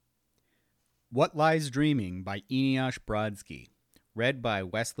What Lies Dreaming by Eneasz Brodsky. Read by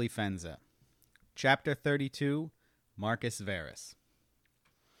Wesley Fenza. Chapter 32, Marcus Verus.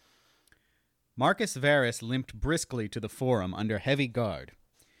 Marcus Verus limped briskly to the forum under heavy guard.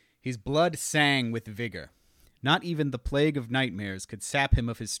 His blood sang with vigor. Not even the plague of nightmares could sap him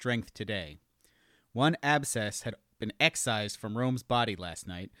of his strength today. One abscess had been excised from Rome's body last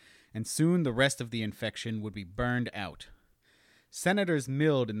night, and soon the rest of the infection would be burned out. Senators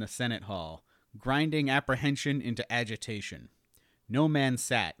milled in the Senate Hall, grinding apprehension into agitation. No man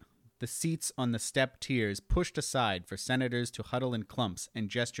sat, the seats on the step tiers pushed aside for senators to huddle in clumps and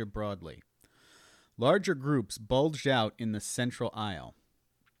gesture broadly. Larger groups bulged out in the central aisle.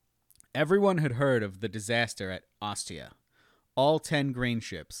 Everyone had heard of the disaster at Ostia. All 10 grain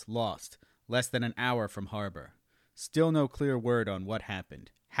ships lost, less than an hour from harbor. Still no clear word on what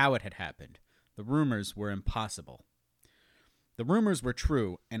happened, how it had happened. The rumors were impossible. The rumors were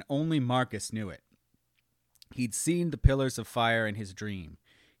true, and only Marcus knew it. He'd seen the pillars of fire in his dream.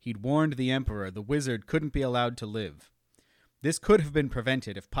 He'd warned the emperor the wizard couldn't be allowed to live. This could have been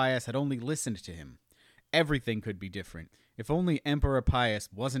prevented if Pius had only listened to him. Everything could be different, if only Emperor Pius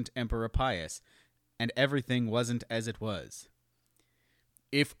wasn't Emperor Pius, and everything wasn't as it was.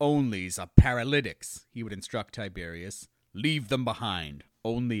 "If onlys are paralytics," he would instruct Tiberius. "Leave them behind.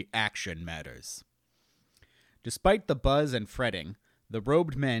 Only action matters." Despite the buzz and fretting, the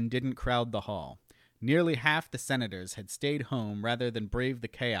robed men didn't crowd the hall. Nearly half the senators had stayed home rather than brave the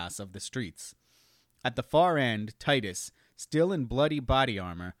chaos of the streets. At the far end, Titus, still in bloody body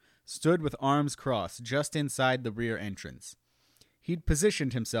armor, stood with arms crossed just inside the rear entrance. He'd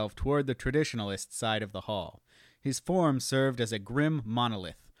positioned himself toward the traditionalist side of the hall. His form served as a grim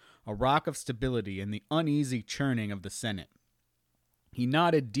monolith, a rock of stability in the uneasy churning of the Senate. He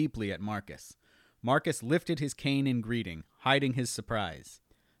nodded deeply at Marcus. Marcus lifted his cane in greeting, hiding his surprise.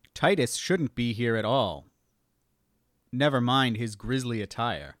 Titus shouldn't be here at all. Never mind his grisly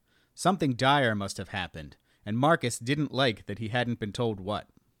attire. Something dire must have happened, and Marcus didn't like that he hadn't been told what.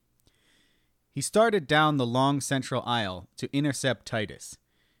 He started down the long central aisle to intercept Titus.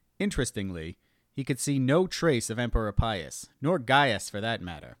 Interestingly, he could see no trace of Emperor Pius, nor Gaius for that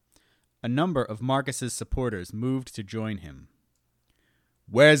matter. A number of Marcus's supporters moved to join him.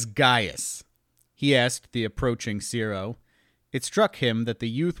 "Where's Gaius?" he asked the approaching Ciro. It struck him that the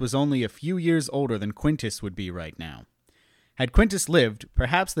youth was only a few years older than Quintus would be right now. Had Quintus lived,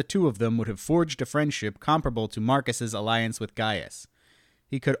 perhaps the two of them would have forged a friendship comparable to Marcus's alliance with Gaius.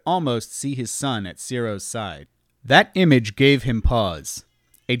 He could almost see his son at Ciro's side. That image gave him pause.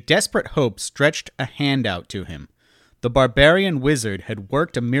 A desperate hope stretched a hand out to him. The barbarian wizard had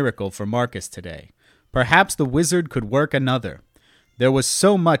worked a miracle for Marcus today. Perhaps the wizard could work another. There was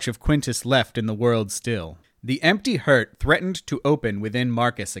so much of Quintus left in the world still. The empty hurt threatened to open within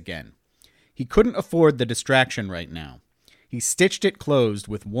Marcus again. He couldn't afford the distraction right now. He stitched it closed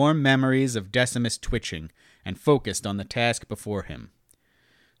with warm memories of Decimus twitching and focused on the task before him.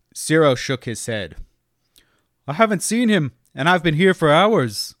 Ciro shook his head. "I haven't seen him, and I've been here for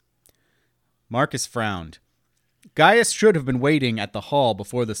hours." Marcus frowned. Gaius should have been waiting at the hall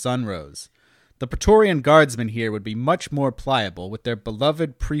before the sun rose. The Praetorian guardsmen here would be much more pliable, with their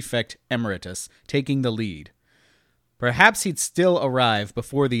beloved prefect emeritus taking the lead. Perhaps he'd still arrive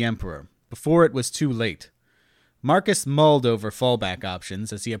before the emperor, before it was too late. Marcus mulled over fallback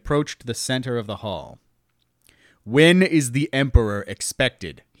options as he approached the center of the hall. "When is the emperor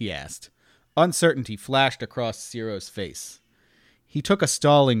expected?" he asked. Uncertainty flashed across Ciro's face. He took a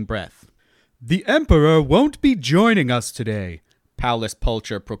stalling breath. "The emperor won't be joining us today," Paulus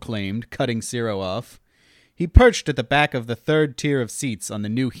Pulcher proclaimed, cutting Ciro off. He perched at the back of the third tier of seats on the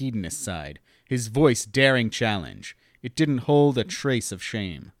new hedonist side, his voice daring challenge. It didn't hold a trace of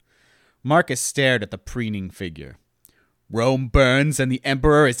shame. Marcus stared at the preening figure. "Rome burns and the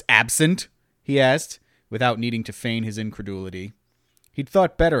emperor is absent?" he asked, without needing to feign his incredulity. He'd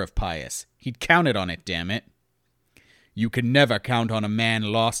thought better of Pius. He'd counted on it, damn it. "You can never count on a man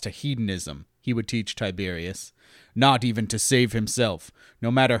lost to hedonism," he would teach Tiberius. "Not even to save himself,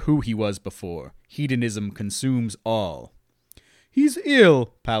 no matter who he was before. Hedonism consumes all." "He's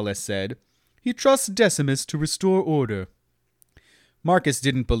ill," Paulus said. "He trusts Decimus to restore order." Marcus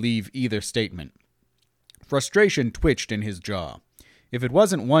didn't believe either statement. Frustration twitched in his jaw. If it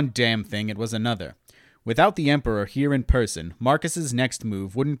wasn't one damn thing, it was another. Without the emperor here in person, Marcus's next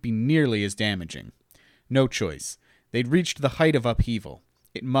move wouldn't be nearly as damaging. No choice. They'd reached the height of upheaval.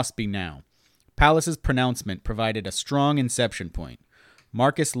 It must be now. Paulus's pronouncement provided a strong inception point.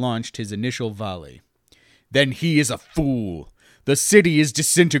 Marcus launched his initial volley. "Then he is a fool. The city is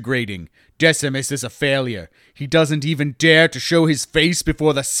disintegrating. Decimus is a failure. He doesn't even dare to show his face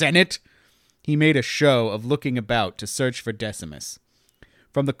before the Senate." He made a show of looking about to search for Decimus.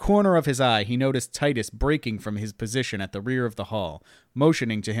 From the corner of his eye, he noticed Titus breaking from his position at the rear of the hall,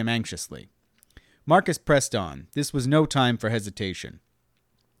 motioning to him anxiously. Marcus pressed on. This was no time for hesitation.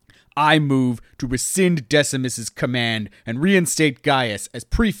 I move to rescind Decimus's command and reinstate Gaius as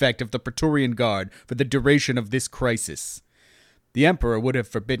prefect of the Praetorian Guard for the duration of this crisis. The emperor would have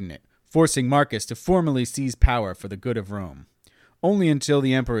forbidden it, forcing Marcus to formally seize power for the good of Rome. Only until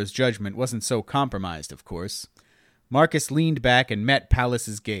the emperor's judgment wasn't so compromised, of course. Marcus leaned back and met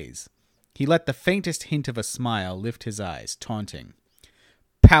Pallas's gaze. He let the faintest hint of a smile lift his eyes, taunting.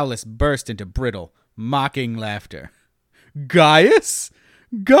 Pallas burst into brittle, mocking laughter. Gaius?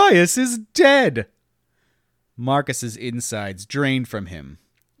 Gaius is dead! Marcus's insides drained from him.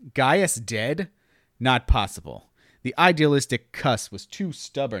 Gaius dead? Not possible. The idealistic cuss was too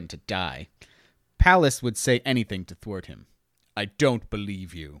stubborn to die. Pallas would say anything to thwart him. I don't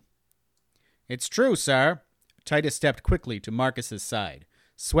believe you. It's true, sir. Titus stepped quickly to Marcus's side.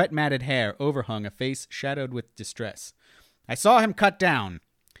 Sweat-matted hair overhung a face shadowed with distress. I saw him cut down.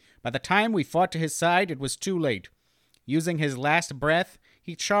 By the time we fought to his side, it was too late. Using his last breath,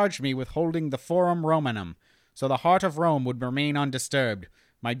 he charged me with holding the Forum Romanum, so the heart of Rome would remain undisturbed.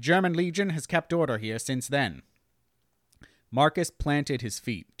 My German legion has kept order here since then. Marcus planted his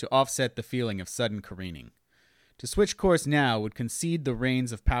feet to offset the feeling of sudden careening. To switch course now would concede the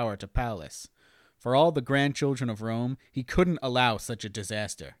reins of power to Pallas. For all the grandchildren of Rome, he couldn't allow such a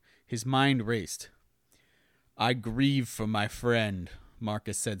disaster. His mind raced. I grieve for my friend,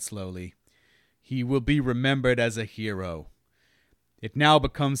 Marcus said slowly. He will be remembered as a hero. It now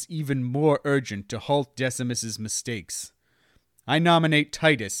becomes even more urgent to halt Decimus's mistakes. I nominate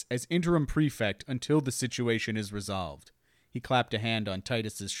Titus as interim prefect until the situation is resolved. He clapped a hand on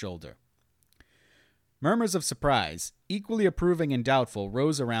Titus's shoulder. Murmurs of surprise, equally approving and doubtful,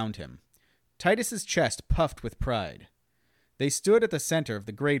 rose around him. Titus's chest puffed with pride. They stood at the center of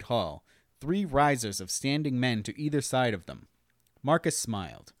the great hall, 3 risers of standing men to either side of them. Marcus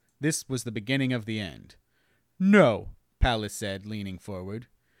smiled. This was the beginning of the end. No, Pallas said, leaning forward.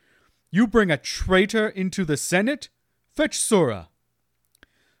 You bring a traitor into the Senate? Fetch Sura.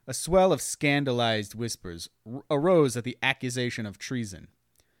 A swell of scandalized whispers arose at the accusation of treason.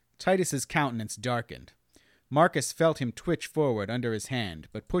 Titus's countenance darkened. Marcus felt him twitch forward under his hand,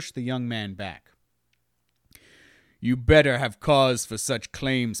 but pushed the young man back. You better have cause for such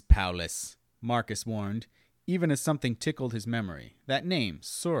claims, Pallas, Marcus warned, even as something tickled his memory. That name,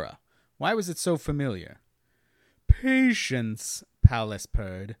 Sura. Why was it so familiar? Patience, Pallas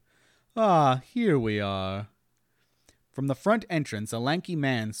purred. Ah, here we are. From the front entrance, a lanky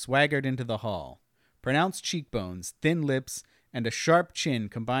man swaggered into the hall. Pronounced cheekbones, thin lips, and a sharp chin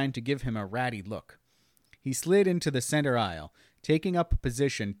combined to give him a ratty look. He slid into the center aisle, taking up a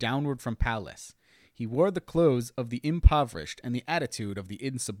position downward from Pallas. He wore the clothes of the impoverished and the attitude of the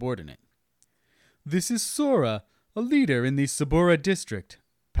insubordinate. This is Sura, a leader in the Subura district,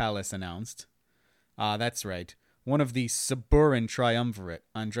 Pallas announced. Ah, that's right. One of the Suburan triumvirate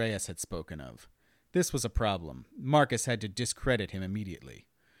Andreas had spoken of. This was a problem. Marcus had to discredit him immediately.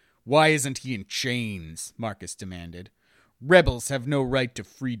 Why isn't he in chains? Marcus demanded. Rebels have no right to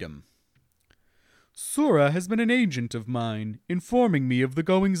freedom. Sura has been an agent of mine, informing me of the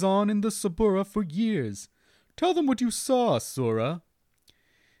goings-on in the Subura for years. Tell them what you saw, Sura.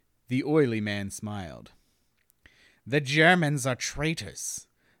 The oily man smiled. The Germans are traitors.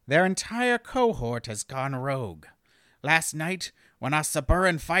 Their entire cohort has gone rogue. Last night, when our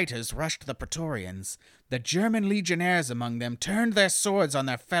Suburan fighters rushed the Praetorians, the German legionnaires among them turned their swords on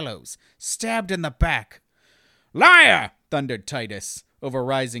their fellows, stabbed in the back. Liar! Thundered Titus, over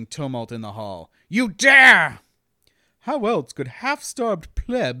rising tumult in the hall. You dare! How else could half-starved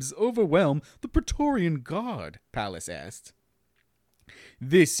plebs overwhelm the Praetorian Guard? Pallas asked.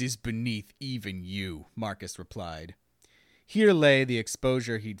 This is beneath even you, Marcus replied. Here lay the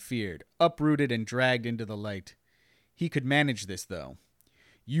exposure he'd feared, uprooted and dragged into the light. He could manage this, though.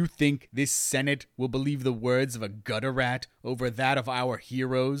 You think this Senate will believe the words of a gutter rat over that of our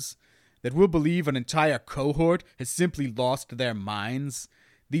heroes? That we'll believe an entire cohort has simply lost their minds?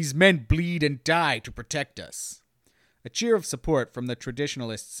 These men bleed and die to protect us. A cheer of support from the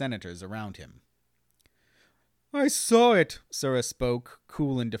traditionalist senators around him. I saw it, Sura spoke,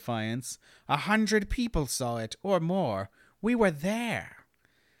 cool in defiance. 100 people saw it, or more. We were there.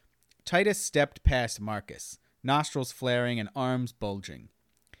 Titus stepped past Marcus, nostrils flaring and arms bulging.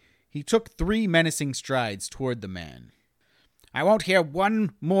 He took 3 menacing strides toward the man. I won't hear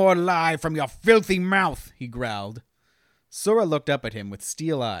one more lie from your filthy mouth, he growled. Sura looked up at him with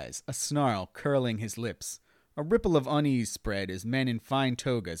steel eyes, a snarl curling his lips. A ripple of unease spread as men in fine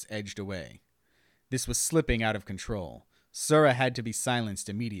togas edged away. This was slipping out of control. Sura had to be silenced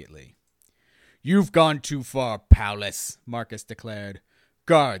immediately. "You've gone too far, Paulus," Marcus declared.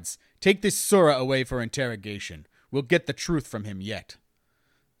 "Guards, take this Sura away for interrogation. We'll get the truth from him yet."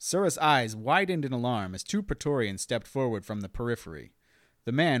 Sura's eyes widened in alarm as 2 Praetorians stepped forward from the periphery.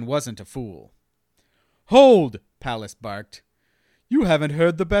 The man wasn't a fool. "Hold!" Paulus barked. "You haven't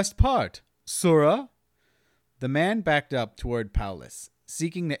heard the best part. Sura?" The man backed up toward Paulus,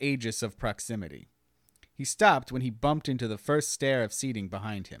 seeking the aegis of proximity. He stopped when he bumped into the first stair of seating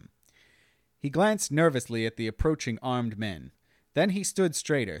behind him. He glanced nervously at the approaching armed men. Then he stood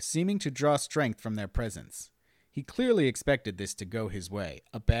straighter, seeming to draw strength from their presence. He clearly expected this to go his way,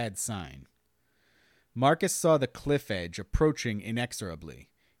 a bad sign. Marcus saw the cliff edge approaching inexorably.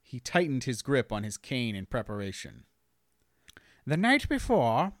 He tightened his grip on his cane in preparation. "The night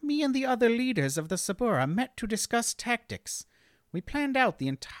before, me and the other leaders of the Sabura met to discuss tactics. We planned out the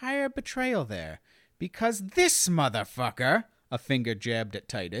entire betrayal there, because this motherfucker," a finger jabbed at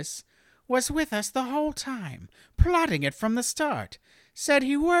Titus, "was with us the whole time, plotting it from the start. Said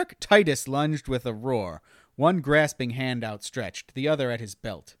he worked—" Titus lunged with a roar, one grasping hand outstretched, the other at his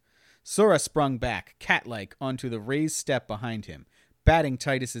belt. Sura sprung back, cat-like, onto the raised step behind him, batting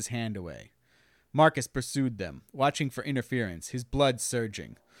Titus's hand away. Marcus pursued them, watching for interference, his blood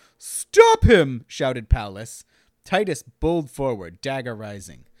surging. "Stop him!" shouted Paulus. Titus bowled forward, dagger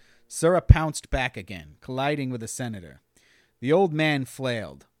rising. Sura pounced back again, colliding with the senator. The old man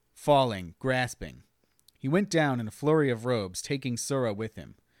flailed, falling, grasping. He went down in a flurry of robes, taking Sura with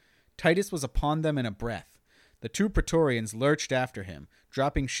him. Titus was upon them in a breath. The 2 Praetorians lurched after him,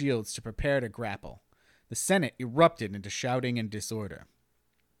 dropping shields to prepare to grapple. The Senate erupted into shouting and disorder.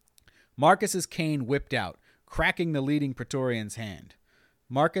 Marcus's cane whipped out, cracking the leading Praetorian's hand.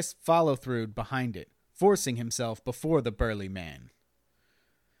 Marcus follow-through'd behind it, forcing himself before the burly man.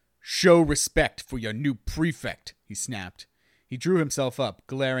 "Show respect for your new prefect," he snapped. He drew himself up,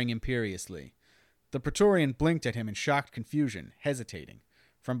 glaring imperiously. The Praetorian blinked at him in shocked confusion, hesitating.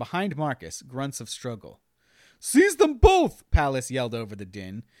 From behind Marcus, grunts of struggle. "Seize them both!" Paulus yelled over the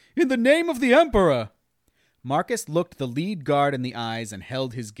din. "In the name of the Emperor!" Marcus looked the lead guard in the eyes and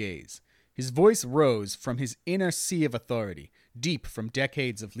held his gaze. His voice rose from his inner sea of authority, deep from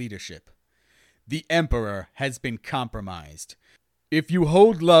decades of leadership. "The Emperor has been compromised. If you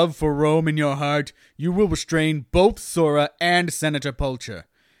hold love for Rome in your heart, you will restrain both Sura and Senator Pulcher,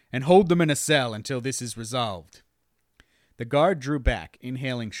 and hold them in a cell until this is resolved." The guard drew back,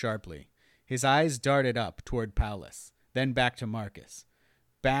 inhaling sharply. His eyes darted up toward Paulus, then back to Marcus.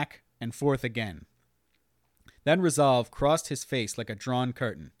 Back and forth again. Then resolve crossed his face like a drawn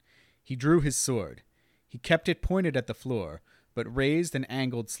curtain. He drew his sword. He kept it pointed at the floor, but raised and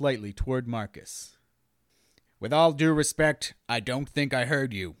angled slightly toward Marcus. "With all due respect, I don't think I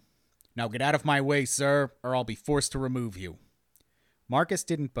heard you. Now get out of my way, sir, or I'll be forced to remove you." Marcus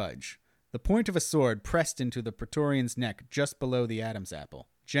didn't budge. The point of a sword pressed into the Praetorian's neck just below the Adam's apple,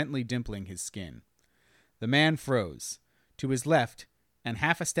 gently dimpling his skin. The man froze. To his left, and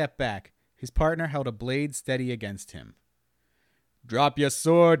half a step back, his partner held a blade steady against him. "Drop your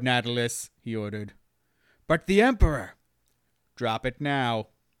sword, Nautilus," he ordered. "But the Emperor—" "Drop it now."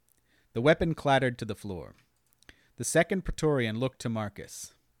 The weapon clattered to the floor. The second Praetorian looked to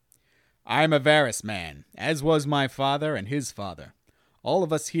Marcus. "I'm a Verus man, as was my father and his father. All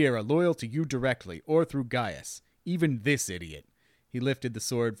of us here are loyal to you directly or through Gaius, even this idiot." He lifted the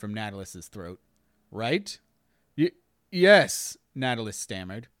sword from Nautilus's throat. "Right?" Yes, Nautilus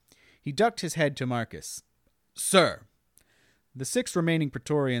stammered. He ducked his head to Marcus. "Sir." The 6 remaining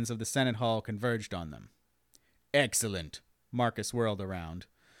Praetorians of the Senate Hall converged on them. "Excellent." Marcus whirled around.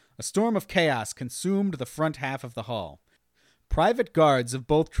 A storm of chaos consumed the front half of the hall. Private guards of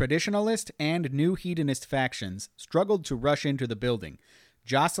both traditionalist and new hedonist factions struggled to rush into the building,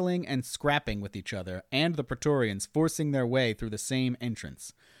 jostling and scrapping with each other, and the Praetorians forcing their way through the same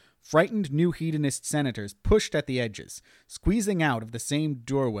entrance. Frightened new hedonist senators pushed at the edges, squeezing out of the same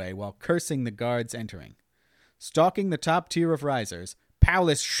doorway while cursing the guards entering. Stalking the top tier of risers,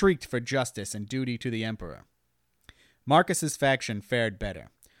 Paulus shrieked for justice and duty to the Emperor. Marcus's faction fared better.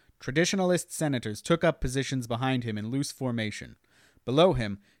 Traditionalist senators took up positions behind him in loose formation. Below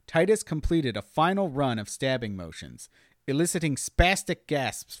him, Titus completed a final run of stabbing motions, eliciting spastic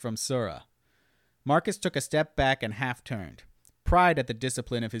gasps from Sura. Marcus took a step back and half-turned. Pride at the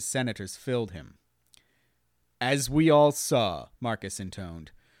discipline of his senators filled him. "As we all saw," Marcus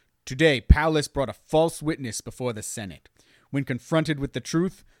intoned, "today Paulus brought a false witness before the Senate. When confronted with the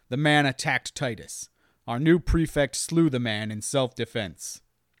truth, the man attacked Titus. Our new prefect slew the man in self-defense."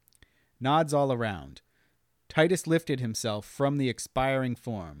 Nods all around. Titus lifted himself from the expiring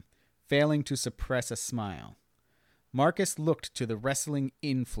form, failing to suppress a smile. Marcus looked to the wrestling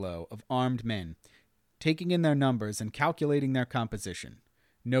inflow of armed men, taking in their numbers and calculating their composition.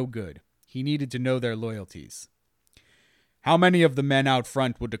 No good. He needed to know their loyalties. "How many of the men out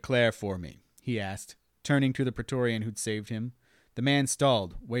front will declare for me?" he asked, turning to the Praetorian who'd saved him. The man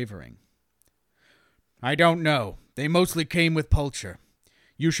stalled, wavering. "I don't know. They mostly came with Pulcher.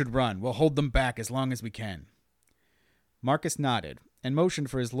 You should run. We'll hold them back as long as we can." Marcus nodded and motioned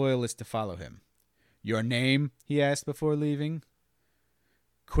for his loyalists to follow him. "Your name?" he asked before leaving.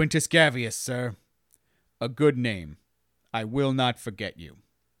 "Quintus Gavius, sir." "A good name. I will not forget you."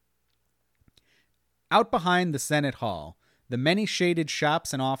 Out behind the Senate Hall, the many shaded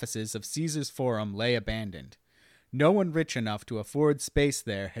shops and offices of Caesar's Forum lay abandoned. No one rich enough to afford space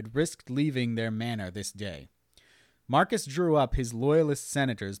there had risked leaving their manor this day. Marcus drew up his loyalist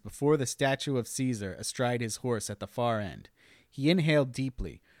senators before the statue of Caesar astride his horse at the far end. He inhaled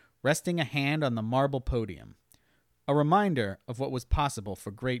deeply, resting a hand on the marble podium. A reminder of what was possible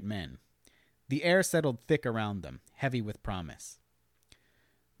for great men. The air settled thick around them, heavy with promise.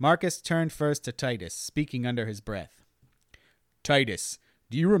 Marcus turned first to Titus, speaking under his breath. "Titus,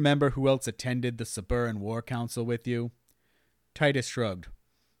 do you remember who else attended the Suburan War Council with you?" Titus shrugged.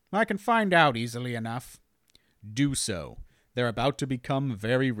 "I can find out easily enough." "Do so. They're about to become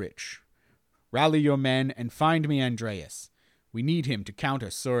very rich. Rally your men and find me Andreas. We need him to counter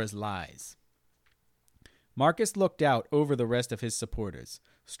Sura's lies." Marcus looked out over the rest of his supporters.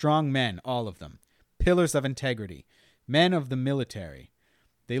 Strong men, all of them. Pillars of integrity. Men of the military.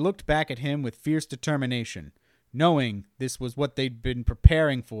 They looked back at him with fierce determination, knowing this was what they'd been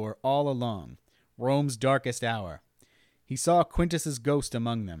preparing for all along. Rome's darkest hour. He saw Quintus's ghost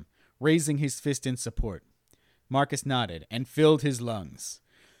among them, raising his fist in support. Marcus nodded and filled his lungs.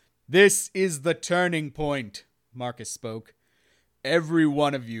 "This is the turning point," Marcus spoke. "Every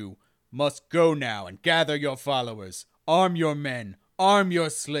one of you must go now and gather your followers. Arm your men. Arm your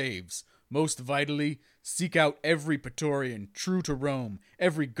slaves. Most vitally, seek out every Praetorian true to Rome,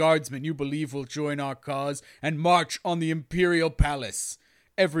 every guardsman you believe will join our cause, and march on the imperial palace.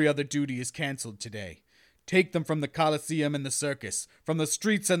 Every other duty is canceled today. Take them from the Colosseum and the circus, from the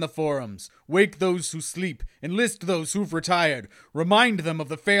streets and the forums. Wake those who sleep, enlist those who've retired. Remind them of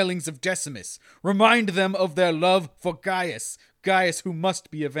the failings of Decimus. Remind them of their love for Gaius, Gaius who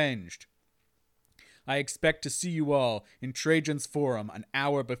must be avenged. I expect to see you all in Trajan's Forum an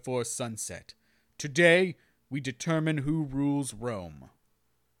hour before sunset. Today, we determine who rules Rome."